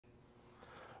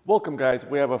Welcome guys,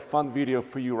 we have a fun video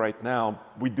for you right now.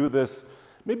 We do this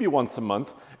maybe once a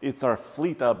month. It's our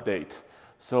fleet update.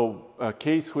 So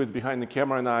Case, who is behind the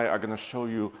camera, and I are going to show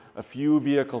you a few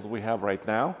vehicles we have right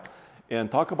now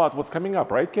and talk about what's coming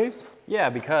up, right Case?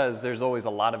 Yeah, because there's always a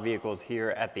lot of vehicles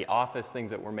here at the office, things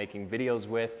that we're making videos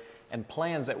with, and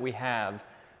plans that we have,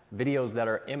 videos that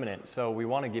are imminent. So we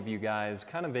want to give you guys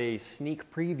kind of a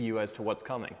sneak preview as to what's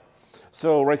coming.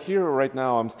 So right here, right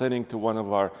now, I'm standing to one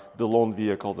of the loan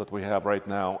vehicles that we have right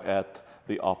now at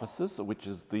the offices, which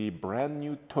is the brand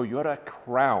new Toyota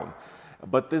Crown.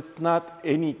 But it's not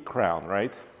any Crown,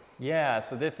 right? Yeah,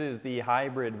 so this is the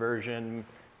hybrid version,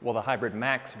 well, the Hybrid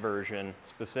Max version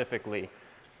specifically.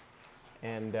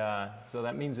 And so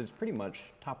that means it's pretty much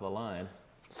top of the line.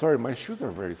 Sorry, my shoes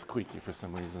are very squeaky for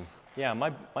some reason. Yeah,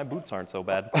 my boots aren't so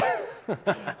bad.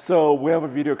 So we have a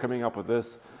video coming up with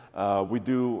this. We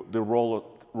do the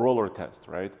roller test,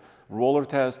 right? Roller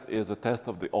test is a test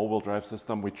of the all-wheel drive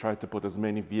system. We try to put as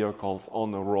many vehicles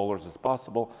on the rollers as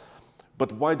possible.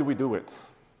 But why do we do it?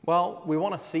 Well, we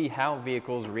want to see how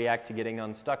vehicles react to getting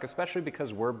unstuck, especially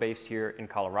because we're based here in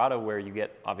Colorado, where you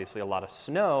get obviously a lot of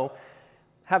snow.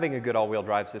 Having a good all-wheel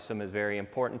drive system is very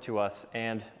important to us,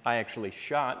 and I actually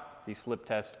shot the slip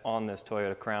test on this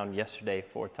Toyota Crown yesterday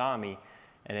for Tommy,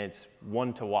 and it's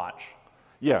one to watch.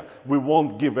 Yeah, we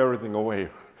won't give everything away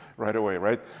right away,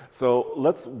 right? So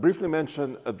let's briefly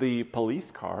mention the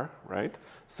police car, right?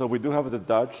 So we do have the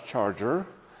Dodge Charger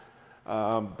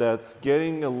that's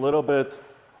getting a little bit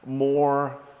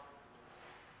more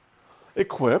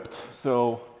equipped.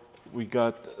 So we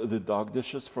got the dog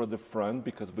dishes for the front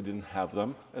because we didn't have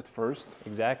them at first.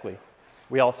 Exactly.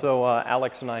 We also,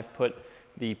 Alex and I put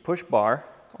the push bar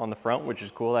on the front, which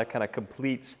is cool. That kind of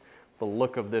completes the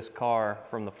look of this car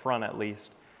from the front, at least,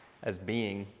 as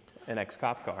being an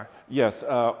ex-cop car. Yes,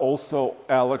 also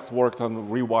Alex worked on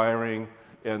rewiring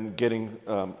and getting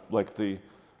like the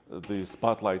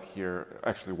spotlight here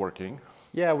actually working.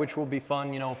 Yeah, which will be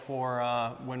fun, you know, for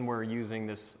when we're using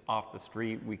this off the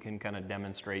street, we can kind of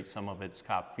demonstrate some of its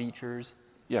cop features.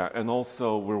 Yeah, and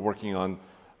also we're working on,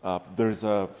 there's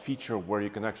a feature where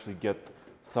you can actually get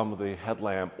some of the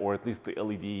headlamp or at least the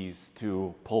LEDs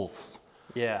to pulse.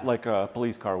 Yeah. Like a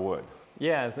police car would.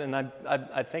 Yes, and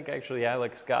I think actually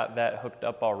Alex got that hooked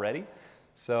up already.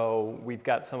 So we've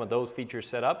got some of those features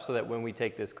set up so that when we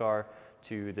take this car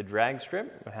to the drag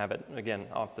strip, have it again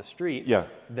off the street, yeah,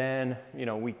 then you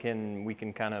know we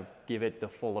can kind of give it the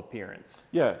full appearance.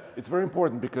 Yeah, it's very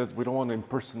important because we don't want to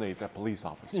impersonate a police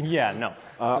officer. Yeah, no.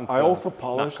 I also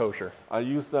polished. Not kosher. I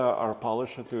used our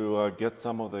polisher to get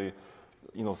some of the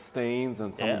stains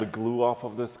and some of the glue off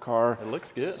of this car. It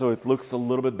looks good. So it looks a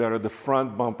little bit better. The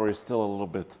front bumper is still a little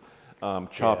bit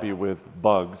choppy with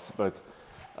bugs, but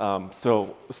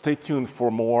so stay tuned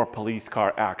for more police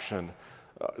car action.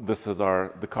 This is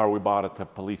the car we bought at the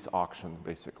police auction,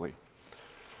 basically.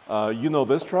 You know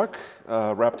this truck,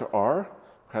 Raptor R.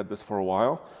 Had this for a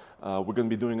while. We're going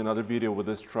to be doing another video with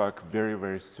this truck very,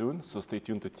 very soon. So stay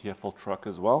tuned to TFL Truck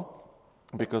as well,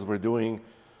 because we're doing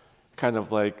kind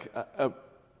of like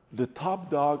the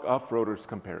top dog off-roaders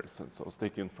comparison. So stay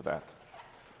tuned for that.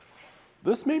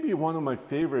 This may be one of my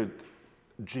favorite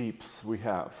Jeeps we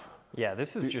have. Yeah,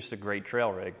 this is just a great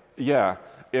trail rig. Yeah,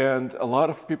 and a lot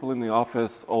of people in the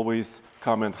office always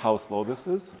comment how slow this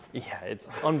is. Yeah, it's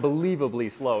unbelievably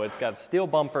slow. It's got steel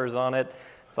bumpers on it.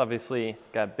 It's obviously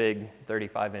got big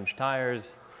 35-inch tires.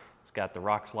 It's got the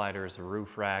rock sliders, a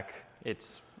roof rack.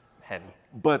 It's heavy.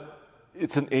 But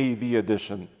it's an AV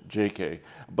edition JK.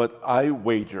 But I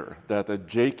wager that a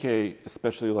JK,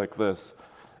 especially like this,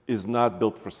 is not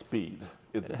built for speed.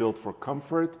 It's built for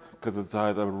comfort because it's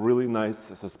had a really nice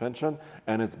suspension,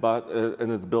 and it's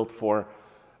built for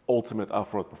ultimate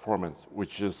off-road performance,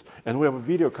 and we have a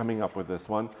video coming up with this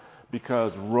one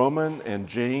because Roman and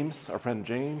James, our friend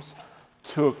James,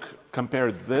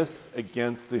 compared this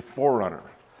against the 4Runner.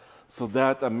 So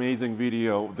that amazing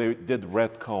video, they did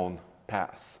red cone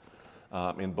pass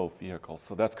in both vehicles.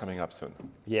 So that's coming up soon.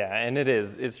 Yeah, and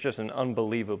it's just an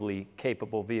unbelievably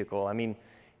capable vehicle. I mean,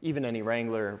 even any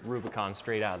Wrangler Rubicon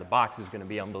straight out of the box is going to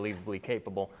be unbelievably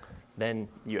capable. Then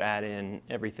you add in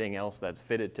everything else that's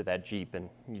fitted to that Jeep, and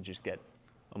you just get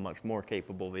a much more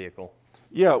capable vehicle.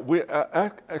 Yeah,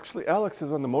 actually, Alex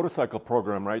is on the motorcycle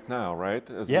program right now, right?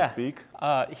 As we speak.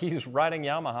 He's riding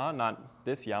Yamaha, not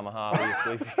this Yamaha,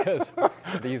 obviously, because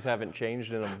these haven't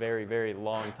changed in a very, very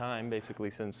long time,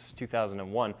 basically since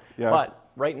 2001. Yeah.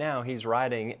 But right now, he's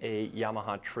riding a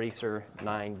Yamaha Tracer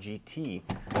 9 GT,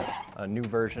 a new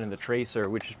version of the Tracer,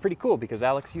 which is pretty cool because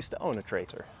Alex used to own a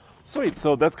Tracer. Sweet,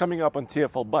 so that's coming up on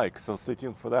TFL Bike, so stay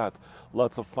tuned for that.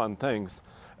 Lots of fun things.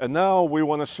 And now we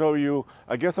want to show you,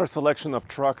 I guess, our selection of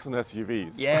trucks and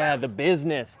SUVs. Yeah, the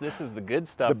business. This is the good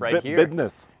stuff right here.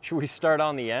 Business. Should we start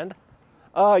on the end?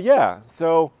 Yeah,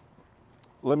 so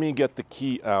let me get the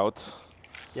key out.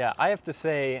 Yeah, I have to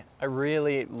say, I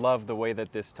really love the way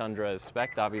that this Tundra is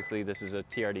spec'd. Obviously, this is a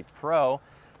TRD Pro,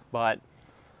 but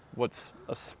what's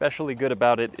especially good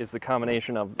about it is the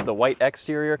combination of the white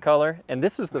exterior color, and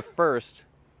this is the first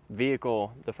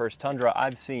vehicle, the first Tundra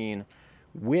I've seen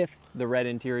with the red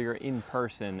interior in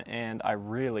person, and I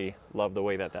really love the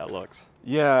way that that looks.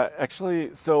 Yeah,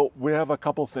 actually, so we have a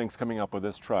couple things coming up with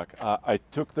this truck. I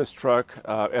took this truck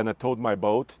and I towed my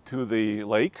boat to the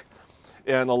lake,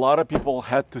 and a lot of people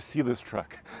had to see this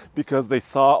truck because they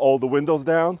saw all the windows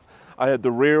down. I had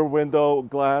the rear window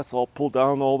glass all pulled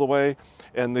down all the way,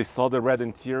 and they saw the red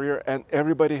interior, and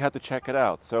everybody had to check it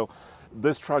out. So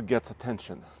this truck gets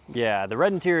attention. Yeah, the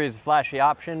red interior is a flashy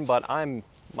option, but I'm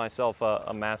myself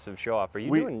a massive show-off. Are you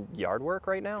doing yard work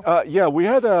right now? Yeah, we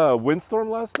had a windstorm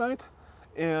last night,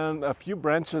 and a few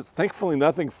branches, thankfully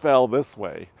nothing fell this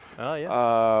way. Oh,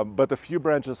 yeah. But a few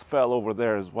branches fell over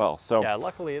there as well. So yeah,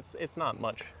 luckily it's not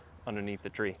much underneath the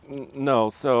tree. No,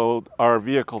 so our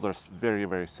vehicles are very,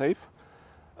 very safe.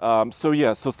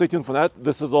 So stay tuned for that.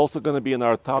 This is also going to be in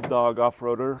our Top Dog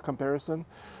off-roader comparison.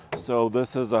 So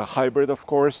this is a hybrid, of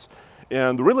course.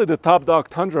 And really the Top Dog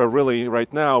Tundra really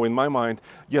right now, in my mind,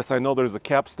 yes, I know there's a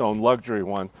capstone luxury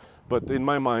one, but in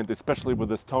my mind, especially with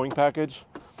this towing package,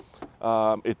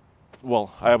 I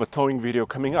have a towing video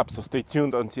coming up, so stay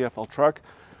tuned on TFL Truck.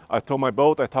 I tow my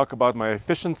boat, I talk about my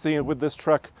efficiency with this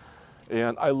truck,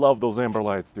 and I love those amber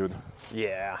lights, dude.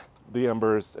 Yeah. The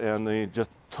embers and the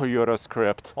just Toyota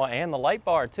script. Well, and the light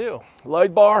bar too.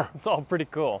 Light bar. It's all pretty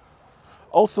cool.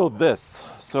 Also this,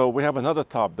 so we have another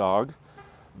Top Dog.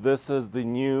 This is the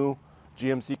new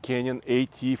GMC Canyon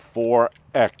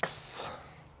AT4X.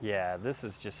 Yeah, this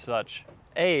is just such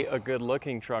a good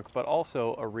looking truck, but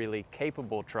also a really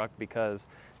capable truck because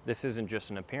this isn't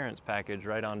just an appearance package,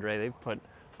 right, Andre? They've put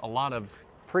a lot of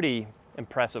pretty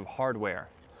impressive hardware.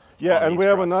 Yeah, and we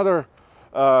have another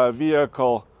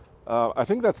vehicle. I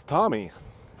think that's Tommy.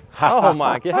 Oh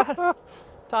my God.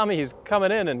 Tommy's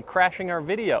coming in and crashing our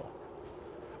video.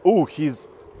 Oh, he's...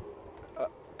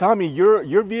 Tommy,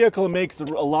 your vehicle makes a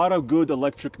lot of good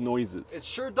electric noises. It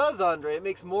sure does, Andre. It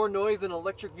makes more noise than an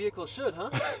electric vehicle should,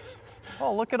 huh?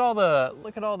 Oh, look at all the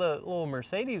little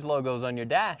Mercedes logos on your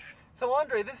dash. So,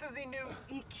 Andre, this is the new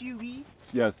EQE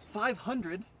Yes.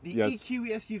 500, the Yes.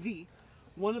 EQE SUV.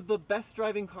 One of the best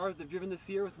driving cars I've driven this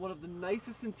year, with one of the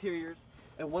nicest interiors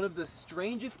and one of the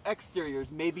strangest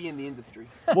exteriors maybe in the industry.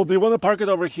 Well, do you want to park it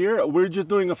over here? We're just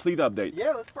doing a fleet update.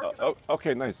 Yeah, let's park it.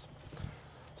 Okay, nice.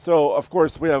 So, of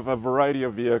course, we have a variety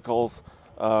of vehicles.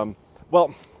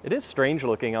 Well, it is strange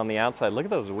looking on the outside. Look at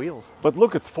those wheels. but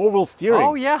look, it's four-wheel steering.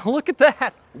 Oh yeah, look at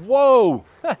that. Whoa!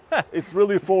 It's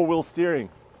really four-wheel steering.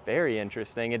 Very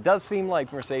interesting. It does seem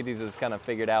like Mercedes has kind of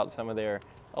figured out some of their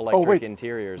electric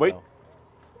interiors. Wait. Though.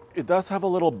 It does have a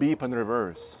little beep in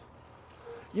reverse.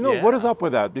 You know, Yeah. what is up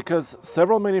with that? Because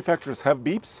several manufacturers have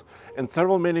beeps, and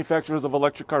several manufacturers of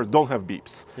electric cars don't have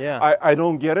beeps. Yeah. I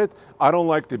don't get it. I don't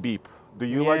like the beep. Do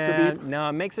you like the beep? No,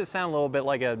 it makes it sound a little bit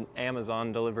like an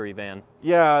Amazon delivery van.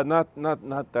 Yeah, not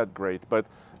that great, but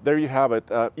there you have it.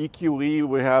 EQE,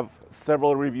 we have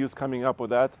several reviews coming up with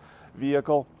that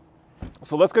vehicle.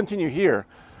 So let's continue here,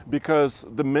 because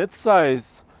the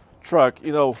mid-size truck,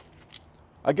 you know,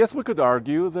 I guess we could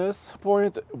argue this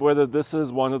point, whether this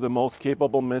is one of the most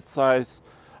capable mid-size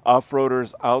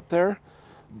off-roaders out there,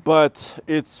 but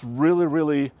it's really,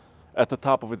 really at the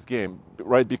top of its game,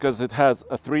 right? Because it has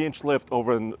a 3-inch lift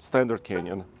over a standard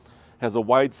Canyon, has a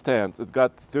wide stance, it's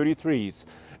got 33s,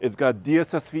 it's got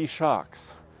DSSV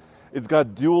shocks, it's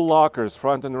got dual lockers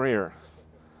front and rear.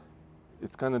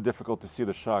 It's kind of difficult to see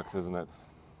the shocks, isn't it?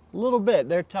 A little bit.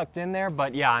 They're tucked in there,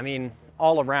 but yeah, I mean,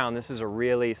 all around, this is a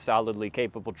really solidly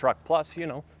capable truck. Plus, you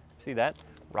know, see that?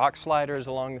 Rock sliders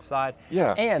along the side.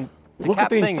 Yeah. And to Look at cap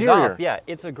the things interior. off, yeah,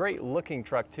 it's a great looking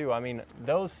truck too. I mean,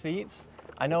 those seats,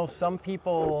 I know some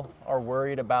people are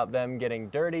worried about them getting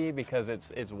dirty because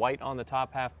it's white on the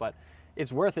top half, but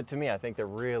it's worth it to me. I think they're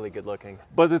really good looking.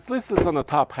 But at least it's on the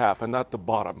top half and not the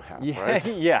bottom half, Yeah, right?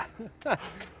 yeah.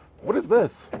 What is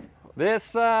this?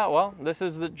 This, well, this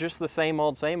is just the same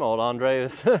old, Andre.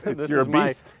 This your is my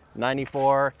beast.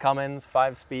 94 Cummins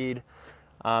 5-speed.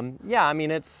 Yeah, I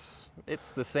mean, it's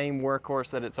the same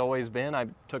workhorse that it's always been. I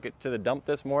took it to the dump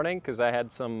this morning because I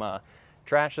had some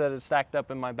trash that had stacked up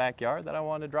in my backyard that I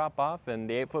wanted to drop off, and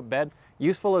the 8-foot bed,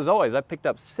 useful as always. I picked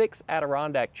up 6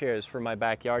 Adirondack chairs for my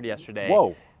backyard yesterday.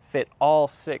 Whoa. Fit all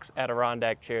 6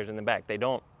 Adirondack chairs in the back. They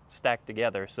don't stack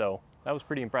together, so that was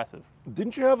pretty impressive.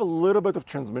 Didn't you have a little bit of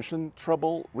transmission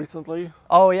trouble recently?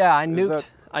 Oh yeah, that-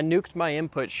 I nuked my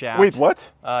input shaft. Wait,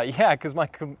 what? Yeah, because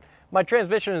my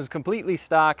transmission is completely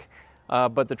stock,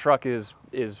 but the truck is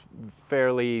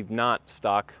fairly not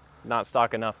stock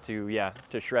enough to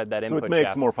shred that So input it makes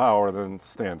shaft. more power than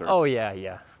standard. Oh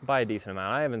yeah, by a decent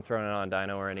amount. I haven't thrown it on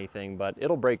dyno or anything, but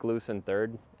it'll break loose in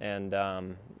third, and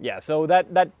yeah. So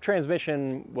that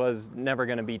transmission was never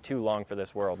going to be too long for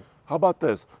this world. How about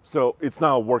this? So it's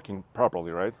now working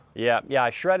properly, right? Yeah. I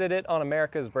shredded it on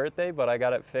America's birthday, but I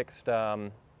got it fixed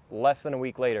less than a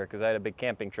week later because I had a big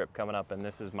camping trip coming up, and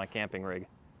this is my camping rig.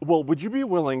 Well, would you be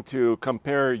willing to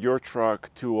compare your truck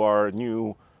to our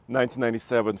new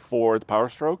 1997 Ford Power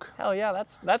Stroke? Hell yeah,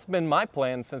 that's been my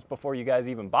plan since before you guys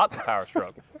even bought the Power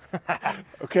Stroke.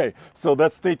 Okay, so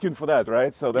let's stay tuned for that,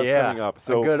 right? So that's yeah, coming up.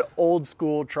 So a good old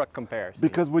school truck comparison.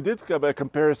 because we did have a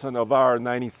comparison of our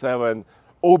 97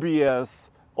 OBS,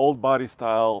 old body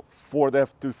style, Ford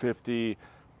F-250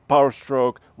 Power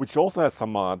Stroke, which also has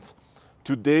some mods,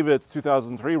 to David's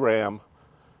 2003 Ram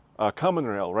Common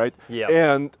Rail, right? Yeah.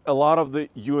 And a lot of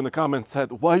you in the comments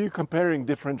said, why are you comparing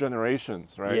different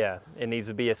generations, right? Yeah, it needs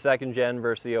to be a second gen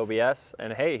versus the OBS,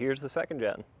 and hey, here's the second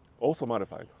gen. Also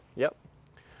modified. Yep.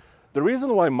 The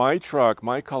reason why my truck,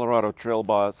 my Colorado Trail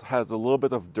Boss, has a little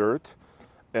bit of dirt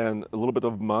and a little bit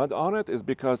of mud on it is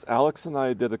because Alex and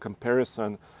I did a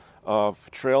comparison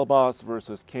of Trail Boss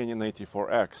versus Canyon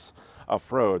 84X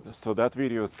off-road. So that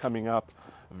video is coming up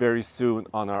very soon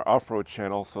on our off-road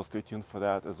channel, so stay tuned for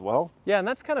that as well. Yeah, and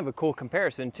that's kind of a cool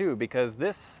comparison too, because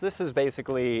this is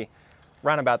basically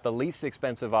round about the least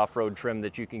expensive off-road trim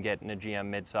that you can get in a GM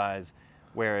midsize,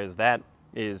 whereas that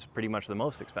is pretty much the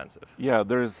most expensive. Yeah,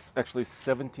 there's actually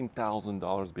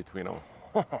 $17,000 between them.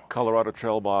 Colorado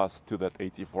Trail Boss to that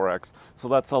 84X. So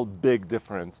that's a big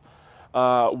difference.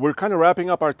 We're kind of wrapping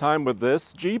up our time with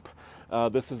this Jeep.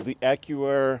 This is the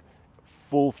AccuAir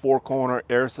full four-corner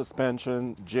air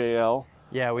suspension JL.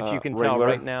 Yeah, which you can regular. tell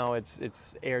right now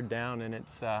it's aired down in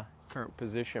its current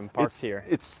position, parked here.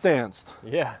 It's stanced.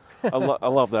 Yeah. I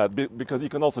love that because you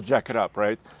can also jack it up,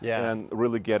 right? Yeah. And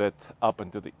really get it up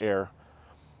into the air.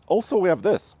 Also, we have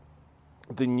this,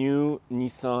 the new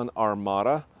Nissan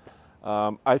Armada.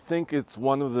 I think it's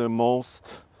one of the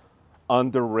most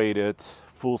underrated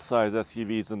full-size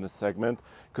SUVs in the segment,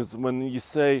 because when you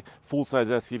say full-size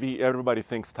SUV, everybody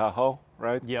thinks Tahoe,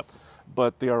 right? Yep.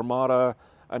 But the Armada,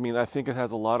 I mean, I think it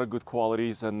has a lot of good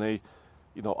qualities, and they,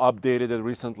 updated it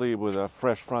recently with a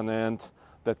fresh front end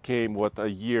that came, a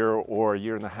year or a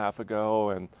year and a half ago,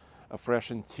 and a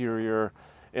fresh interior.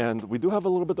 And we do have a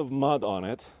little bit of mud on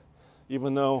it,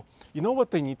 even though, you know what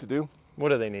they need to do? What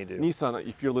do they need to do? Nissan,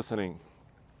 if you're listening,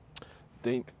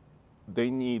 they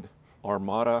need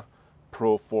Armada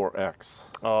Pro 4X.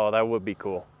 Oh, that would be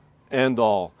cool. And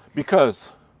all.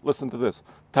 Because, listen to this,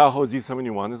 Tahoe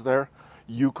Z71 is there,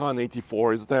 Yukon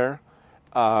 84 is there,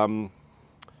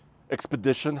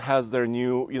 Expedition has their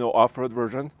new, off-road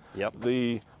version. Yep.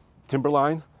 The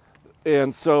Timberline.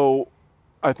 And so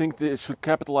I think they should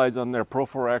capitalize on their Pro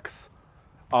 4X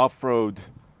off-road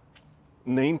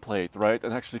nameplate, right?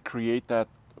 And actually create that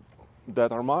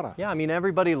Armada. Yeah, I mean,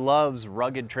 everybody loves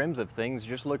rugged trims of things.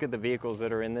 Just look at the vehicles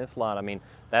that are in this lot. I mean,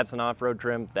 that's an off-road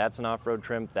trim, that's an off-road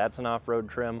trim, that's an off-road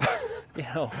trim.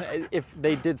 If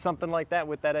they did something like that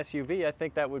with that SUV, I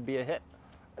think that would be a hit.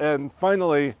 And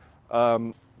finally,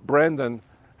 Brandon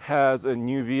has a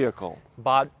new vehicle.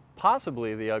 Bought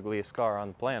possibly the ugliest car on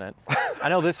the planet. I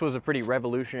know this was a pretty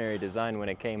revolutionary design when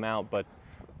it came out, but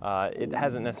it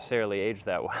hasn't necessarily aged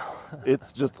that well.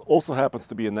 It's just also happens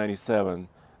to be a 97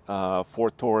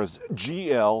 Ford Taurus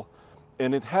GL,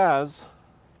 and it has,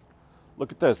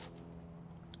 look at this,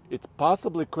 it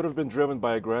possibly could have been driven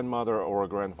by a grandmother or a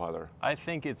grandfather. I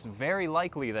think it's very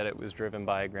likely that it was driven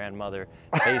by a grandmother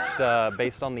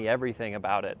based on the everything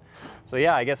about it. So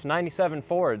yeah, I guess 97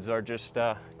 Fords are just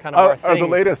kind of our thing are the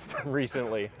latest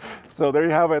recently. So there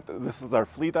you have it. This is our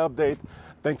fleet update.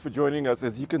 Thanks for joining us.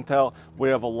 As you can tell, we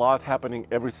have a lot happening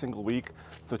every single week.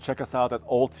 So check us out at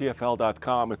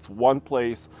alltfl.com. It's one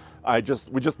place.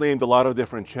 We just named a lot of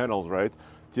different channels, right?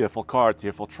 TFL car,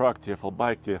 TFL truck, TFL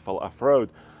bike, TFL off-road.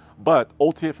 But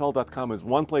alltfl.com is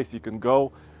one place you can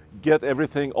go, get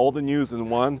everything, all the news in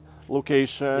one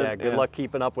location. Yeah, good luck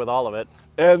keeping up with all of it.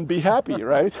 And be happy,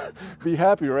 right? Be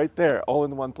happy right there, all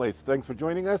in one place. Thanks for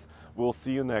joining us. We'll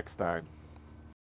see you next time.